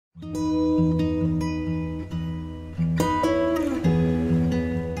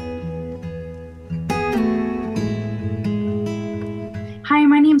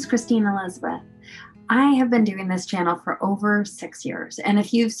Christine Elizabeth. I have been doing this channel for over 6 years. And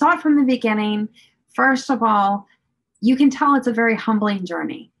if you've saw it from the beginning, first of all, you can tell it's a very humbling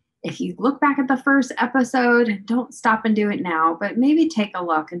journey. If you look back at the first episode, don't stop and do it now, but maybe take a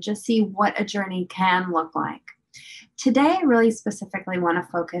look and just see what a journey can look like. Today, I really specifically want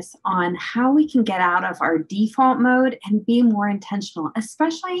to focus on how we can get out of our default mode and be more intentional,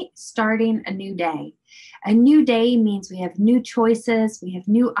 especially starting a new day. A new day means we have new choices, we have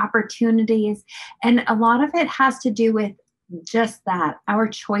new opportunities, and a lot of it has to do with just that, our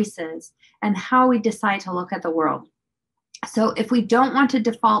choices and how we decide to look at the world. So if we don't want to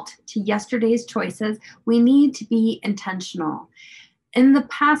default to yesterday's choices, we need to be intentional. In the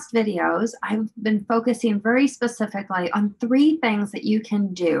past videos, I've been focusing very specifically on 3 things that you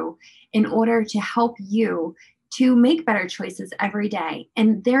can do in order to help you to make better choices every day.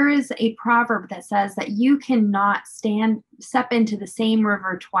 And there is a proverb that says that you cannot step into the same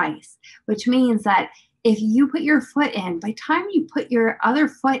river twice, which means that if you put your foot in, by the time you put your other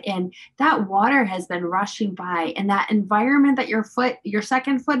foot in, that water has been rushing by, and that environment that your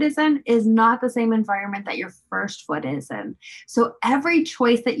second foot is in is not the same environment that your first foot is in. So every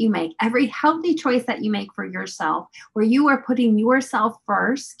choice that you make, every healthy choice that you make for yourself, where you are putting yourself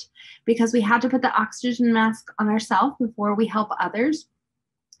first, because we have to put the oxygen mask on ourselves before we help others,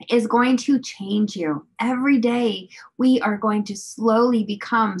 is going to change you. Every day, we are going to slowly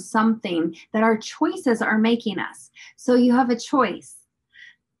become something that our choices are making us. So you have a choice.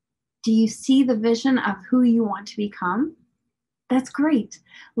 Do you see the vision of who you want to become? That's great.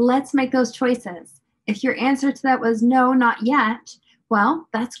 Let's make those choices. If your answer to that was no, not yet, well,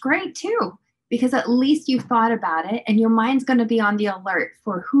 that's great too, because at least you thought about it and your mind's going to be on the alert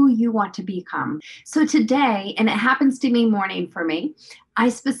for who you want to become. So today, and it happens to be morning for me, I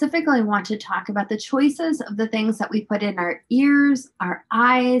specifically want to talk about the choices of the things that we put in our ears, our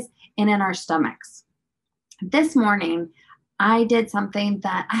eyes, and in our stomachs. This morning, I did something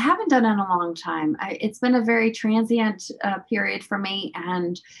that I haven't done in a long time. It's been a very transient period for me,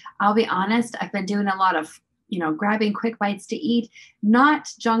 and I'll be honest, I've been doing a lot of grabbing quick bites to eat, not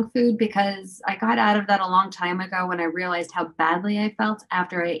junk food, because I got out of that a long time ago when I realized how badly I felt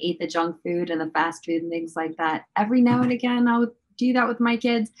after I ate the junk food and the fast food and things like that. Every now and again, I'll do that with my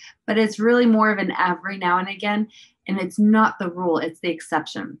kids, but it's really more of an every now and again, and it's not the rule, it's the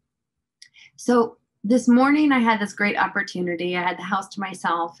exception. So this morning I had this great opportunity. I had the house to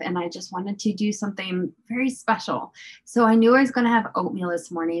myself and I just wanted to do something very special. So I knew I was going to have oatmeal this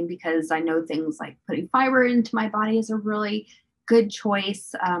morning because I know things like putting fiber into my body is a really good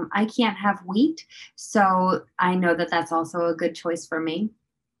choice. I can't have wheat, so I know that that's also a good choice for me.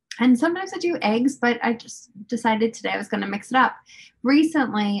 And sometimes I do eggs, but I just decided today I was going to mix it up.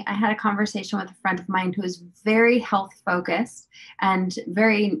 Recently, I had a conversation with a friend of mine who is very health focused and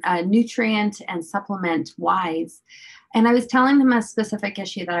very nutrient and supplement wise. And I was telling him a specific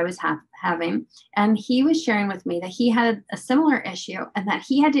issue that I was having. And he was sharing with me that he had a similar issue and that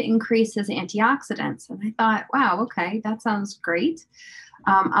he had to increase his antioxidants. And I thought, wow, okay, that sounds great.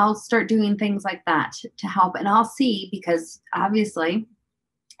 I'll start doing things like that to help. And I'll see, because obviously,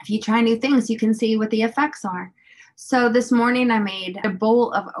 if you try new things, you can see what the effects are. So this morning I made a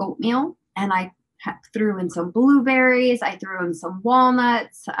bowl of oatmeal and I threw in some blueberries. I threw in some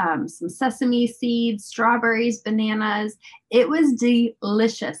walnuts, some sesame seeds, strawberries, bananas. It was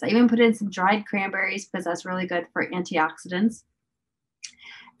delicious. I even put in some dried cranberries because that's really good for antioxidants.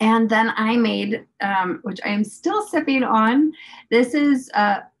 And then I made, which I am still sipping on. This is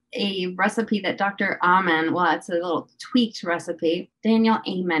a recipe that Dr. Amen, well, it's a little tweaked recipe. Daniel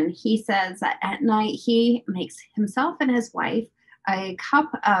Amen, he says that at night he makes himself and his wife a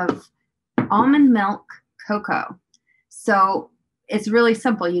cup of almond milk cocoa. So it's really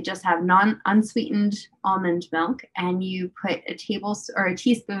simple. You just have unsweetened almond milk and you put a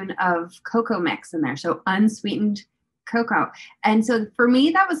teaspoon of cocoa mix in there. So unsweetened cocoa. And so for me,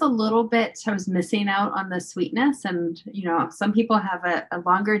 that was a little bit, I was missing out on the sweetness. And, some people have a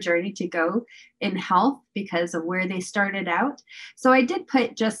longer journey to go in health because of where they started out. So I did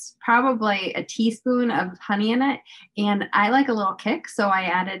put just probably a teaspoon of honey in it. And I like a little kick. So I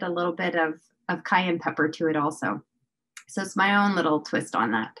added a little bit of cayenne pepper to it also. So it's my own little twist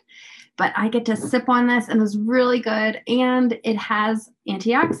on that. But I get to sip on this and it was really good. And it has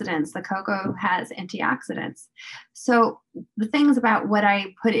antioxidants. The cocoa has antioxidants. So the things about what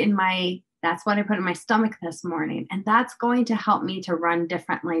I put in that's what I put in my stomach this morning. And that's going to help me to run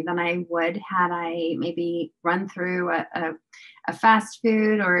differently than I would had I maybe run through a fast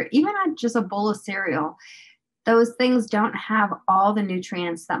food or even just a bowl of cereal. Those things don't have all the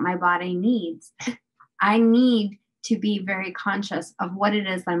nutrients that my body needs. I need to be very conscious of what it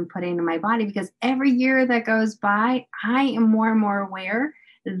is I'm putting in my body, because every year that goes by, I am more and more aware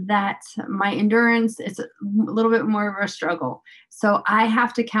that my endurance is a little bit more of a struggle. So I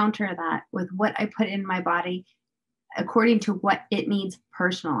have to counter that with what I put in my body according to what it needs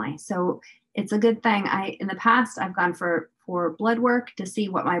personally. So it's a good thing. In the past, I've gone for blood work to see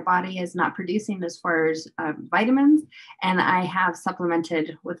what my body is not producing as far as vitamins, and I have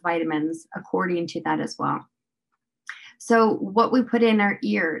supplemented with vitamins according to that as well. So what we put in our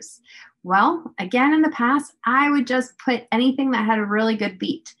ears. Well, again, in the past, I would just put anything that had a really good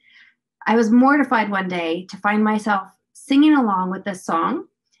beat. I was mortified one day to find myself singing along with this song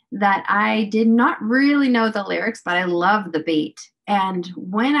that I did not really know the lyrics, but I loved the beat. And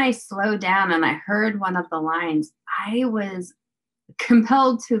when I slowed down and I heard one of the lines, I was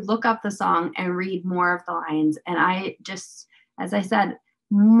compelled to look up the song and read more of the lines. And I just, as I said,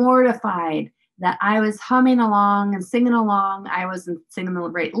 mortified that I was humming along and singing along. I wasn't singing the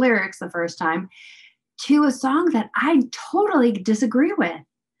right lyrics the first time to a song that I totally disagree with.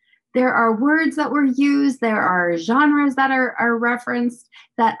 There are words that were used. There are genres that are referenced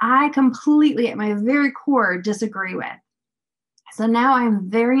that I completely, at my very core, disagree with. So now I'm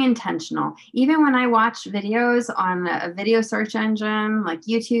very intentional. Even when I watch videos on a video search engine like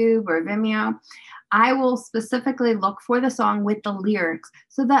YouTube or Vimeo, I will specifically look for the song with the lyrics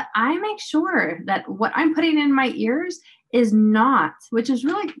so that I make sure that what I'm putting in my ears is not, which is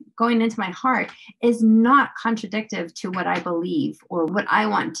really going into my heart, is not contradictory to what I believe or what I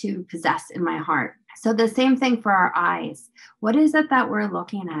want to possess in my heart. So the same thing for our eyes. What is it that we're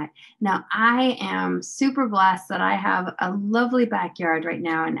looking at? Now, I am super blessed that I have a lovely backyard right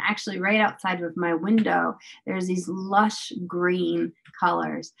now. And actually right outside of my window, there's these lush green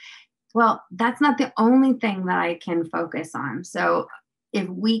colors. Well, that's not the only thing that I can focus on. So if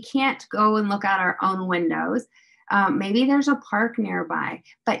we can't go and look out our own windows, maybe there's a park nearby.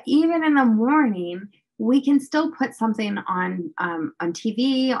 But even in the morning, we can still put something on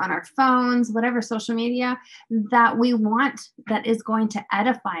TV, on our phones, whatever social media that we want, that is going to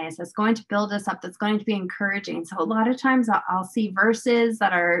edify us, that's going to build us up, that's going to be encouraging. So a lot of times I'll see verses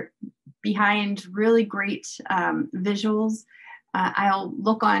that are behind really great visuals. I'll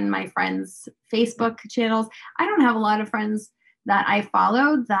look on my friends' Facebook channels. I don't have a lot of friends that I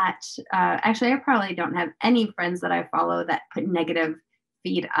follow that, actually, I probably don't have any friends that I follow that put negative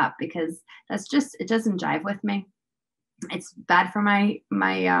feed up, because that's just, it doesn't jive with me. It's bad for my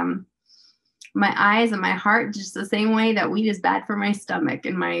eyes and my heart, just the same way that weed is bad for my stomach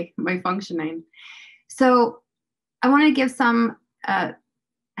and my functioning. So I want to give some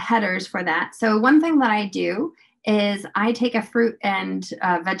headers for that. So one thing that I do is I take a fruit and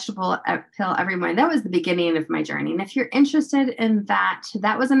vegetable pill every morning. That was the beginning of my journey. And if you're interested in that,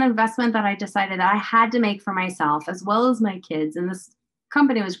 that was an investment that I decided that I had to make for myself as well as my kids. And this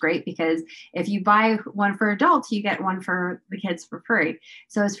company was great because if you buy one for adults, you get one for the kids for free.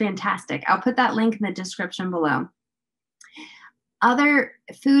 So it's fantastic. I'll put that link in the description below. Other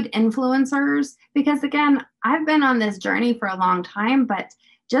food influencers, because again, I've been on this journey for a long time, but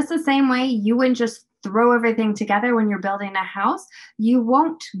just the same way you wouldn't just throw everything together when you're building a house, you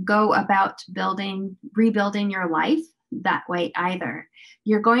won't go about rebuilding your life that way either.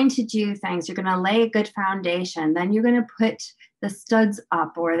 You're going to do things, you're going to lay a good foundation, then you're going to put the studs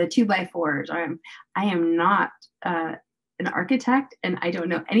up or the 2x4s. I am not an architect and I don't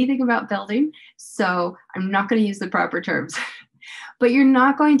know anything about building, so I'm not going to use the proper terms. But you're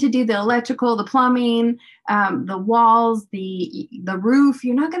not going to do the electrical, the plumbing, the walls, the roof.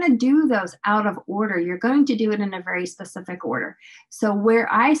 You're not going to do those out of order. You're going to do it in a very specific order. So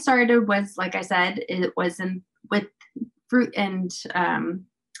where I started was, like I said, it was with fruit and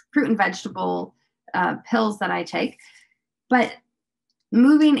vegetable pills that I take. But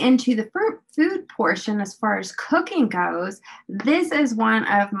moving into the food portion, as far as cooking goes, this is one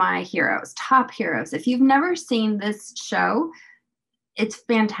of my heroes, top heroes. If you've never seen this show, it's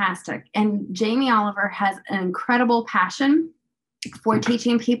fantastic. And Jamie Oliver has an incredible passion for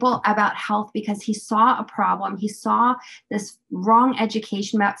teaching people about health because he saw a problem. He saw this wrong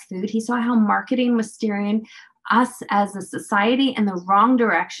education about food. He saw how marketing was steering us as a society in the wrong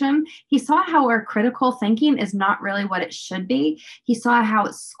direction. He saw how our critical thinking is not really what it should be. He saw how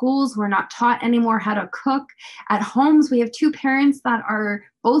at schools we're not taught anymore how to cook. At homes, we have two parents that are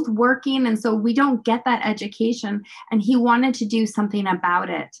both working, and so we don't get that education. And he wanted to do something about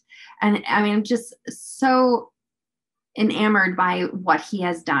it. And I mean, just so enamored by what he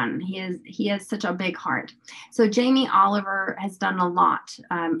has done. He has such a big heart. So Jamie Oliver has done a lot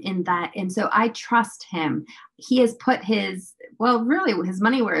in that. And so I trust him. He has put well, really, his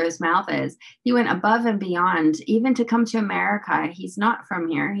money where his mouth is. He went above and beyond, even to come to America. He's not from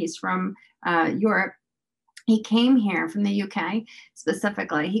here. He's from Europe. He came here from the UK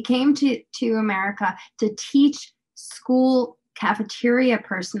specifically. He came to America to teach school cafeteria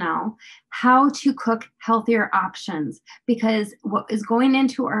personnel how to cook healthier options, because what is going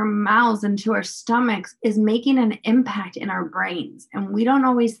into our mouths, into our stomachs, is making an impact in our brains. And we don't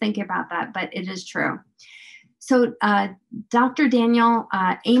always think about that, but it is true. So Dr. Daniel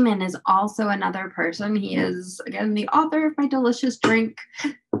Amen is also another person. He is, again, the author of My Delicious Drink.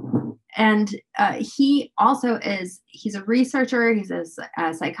 And he also he's a researcher, he's a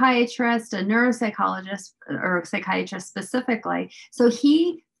psychiatrist, a neuropsychologist, or a psychiatrist specifically. So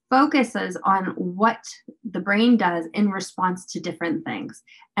he focuses on what the brain does in response to different things.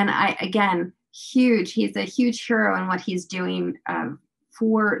 And he's a huge hero in what he's doing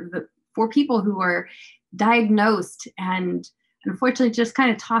for people who are diagnosed and unfortunately just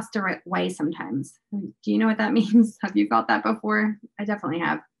kind of tossed away sometimes. Do you know what that means? Have you felt that before? I definitely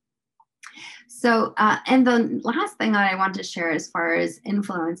have. So, and the last thing that I want to share as far as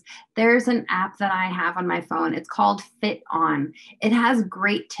influence, there's an app that I have on my phone. It's called Fit On. It has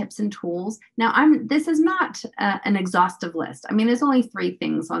great tips and tools. Now, this is not an exhaustive list. I mean, there's only 3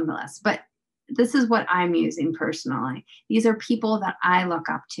 things on the list, but this is what I'm using personally. These are people that I look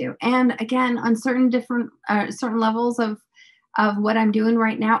up to. And again, on certain levels of what I'm doing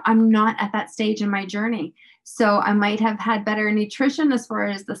right now, I'm not at that stage in my journey. So I might have had better nutrition as far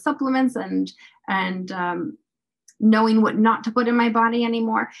as the supplements and knowing what not to put in my body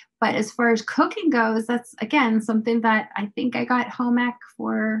anymore. But as far as cooking goes, that's, again, something that I think I got home ec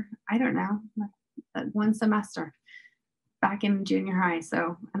for, I don't know, one semester back in junior high.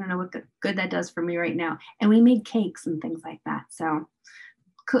 So I don't know what good that does for me right now. And we made cakes and things like that. So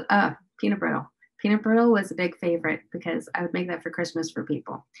peanut brittle. Peanut brittle was a big favorite because I would make that for Christmas for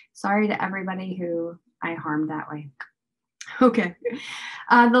people. Sorry to everybody who I harmed that way. Okay.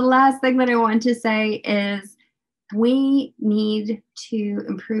 The last thing that I want to say is we need to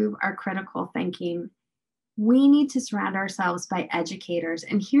improve our critical thinking. We need to surround ourselves by educators.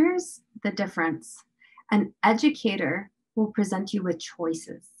 And here's the difference. An educator will present you with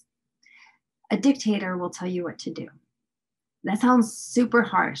choices. A dictator will tell you what to do. That sounds super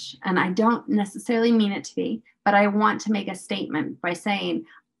harsh, and I don't necessarily mean it to be, but I want to make a statement by saying,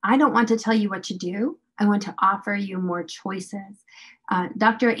 I don't want to tell you what to do. I want to offer you more choices.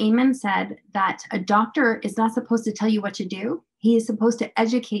 Dr. Amen said that a doctor is not supposed to tell you what to do. He is supposed to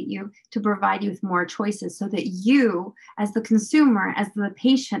educate you to provide you with more choices so that you, as the consumer, as the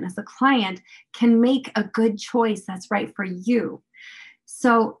patient, as the client, can make a good choice that's right for you.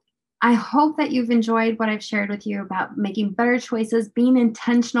 So I hope that you've enjoyed what I've shared with you about making better choices, being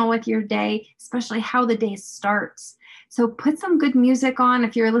intentional with your day, especially how the day starts. So put some good music on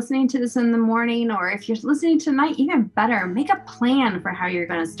if you're listening to this in the morning, or if you're listening tonight, even better, make a plan for how you're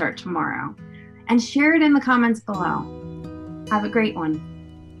going to start tomorrow and share it in the comments below. Have a great one.